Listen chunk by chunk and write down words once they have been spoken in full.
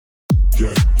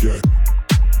Yeah,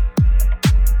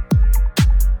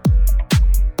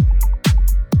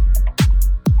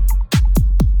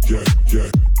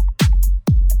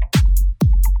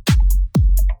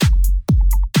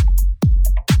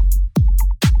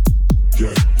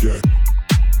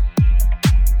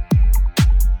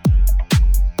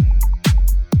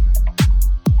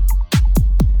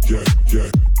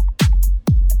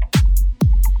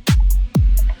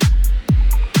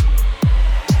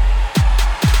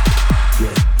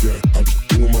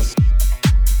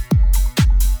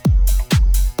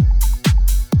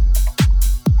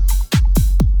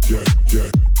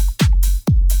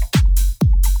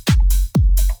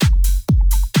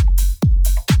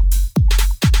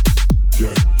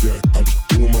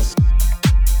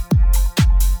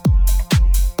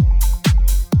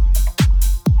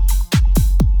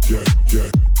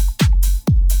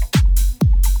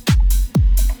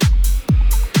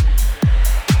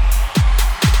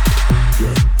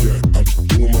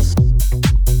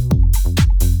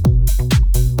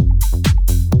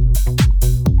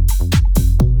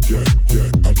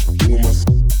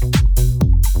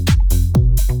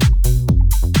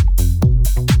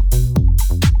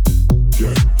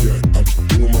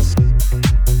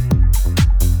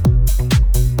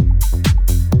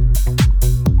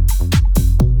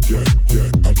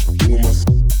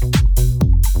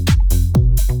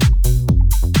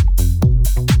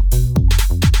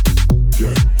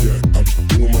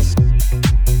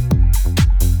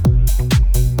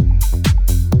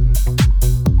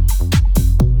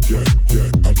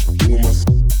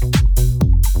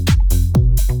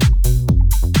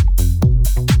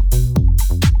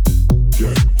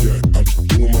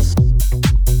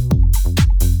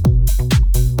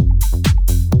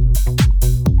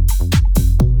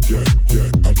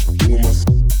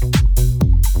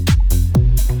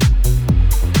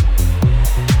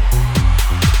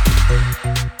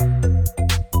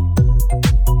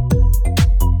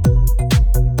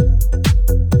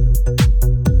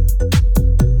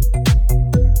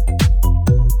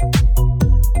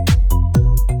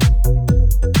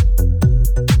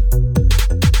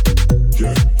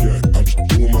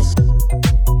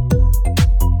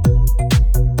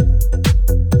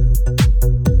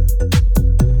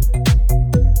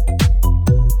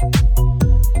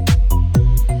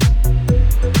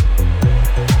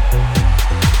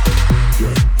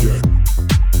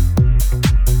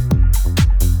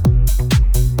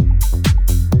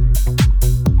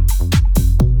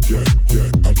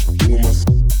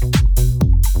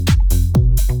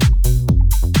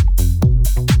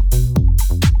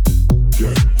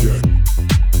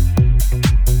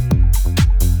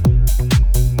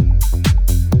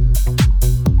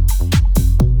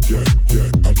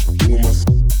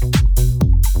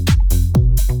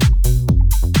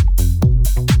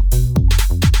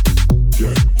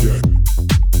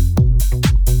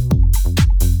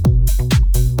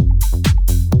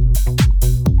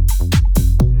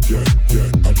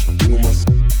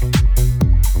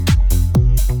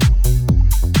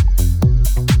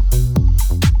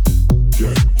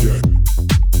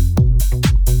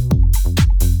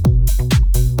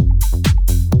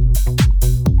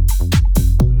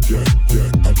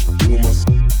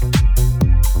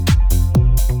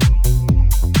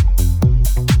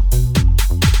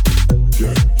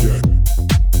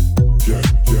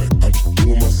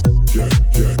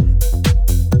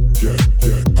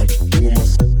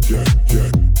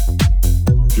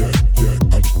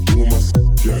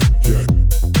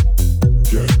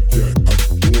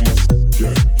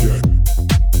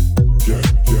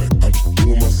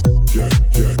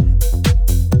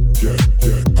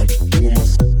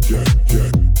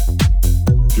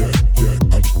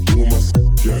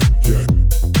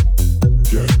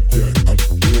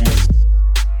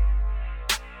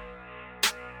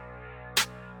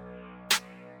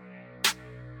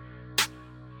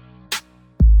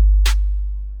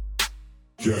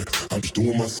 I'm just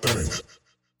doing my thing.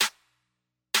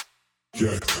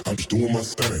 Yeah, I'm just doing my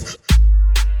thing.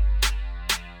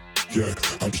 Yeah,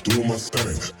 I'm just doing my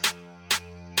thing.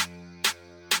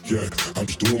 Yeah, I'm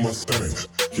just doing my thing.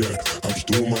 Yeah, I'm just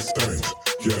doing my thing.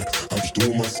 Yeah, I'm just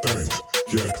doing my thing.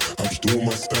 Yeah, I'm just doing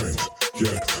my thing. Yeah,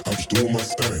 I'm just doing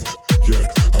my thing. Yeah,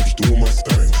 I'm just doing my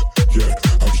thing. Yeah,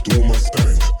 I'm just doing my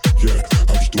thing. Yeah,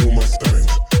 I'm just doing my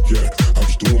thing. Yeah, I'm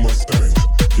just doing my thing.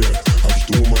 Yeah, I'm just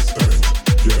doing my thing.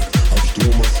 Yeah, I'm just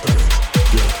doing my thing.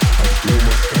 Yeah, I'm just doing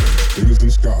my thing. Fingers in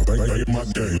the sky, bang my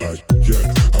game. Like, yeah,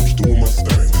 I'm just doing my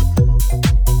thing.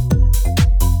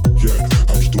 Yeah,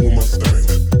 I'm just doing my thing.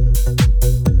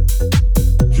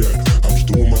 Yeah, I'm just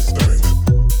doing my thing.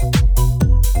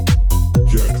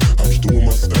 Yeah, I'm just doing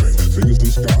my thing. Fingers in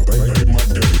the sky, bang my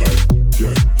game. Like,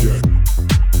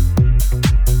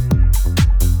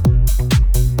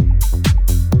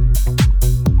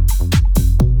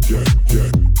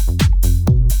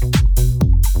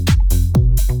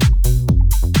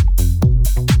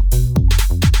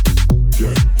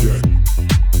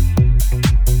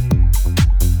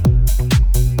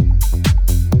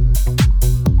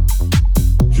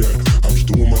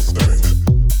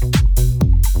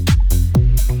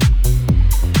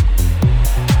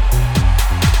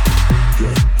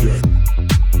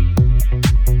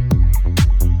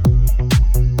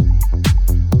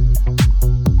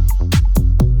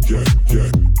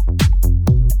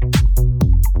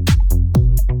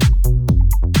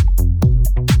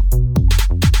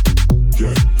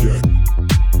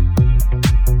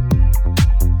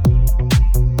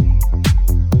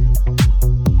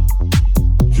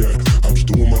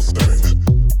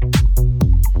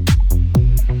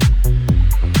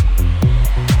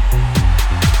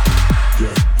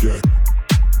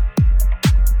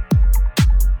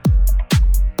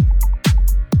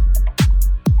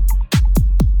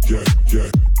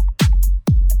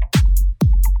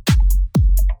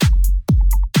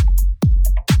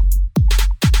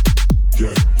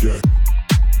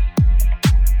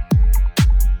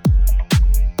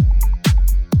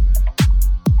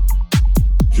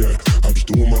 I'm just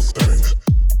doing my thing.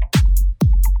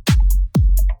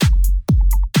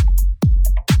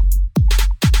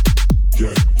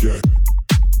 Yeah, yeah.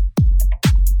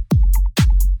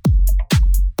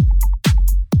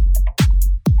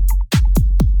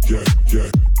 Yeah,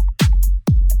 yeah.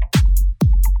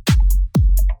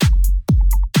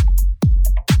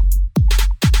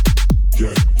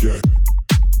 Yeah, yeah.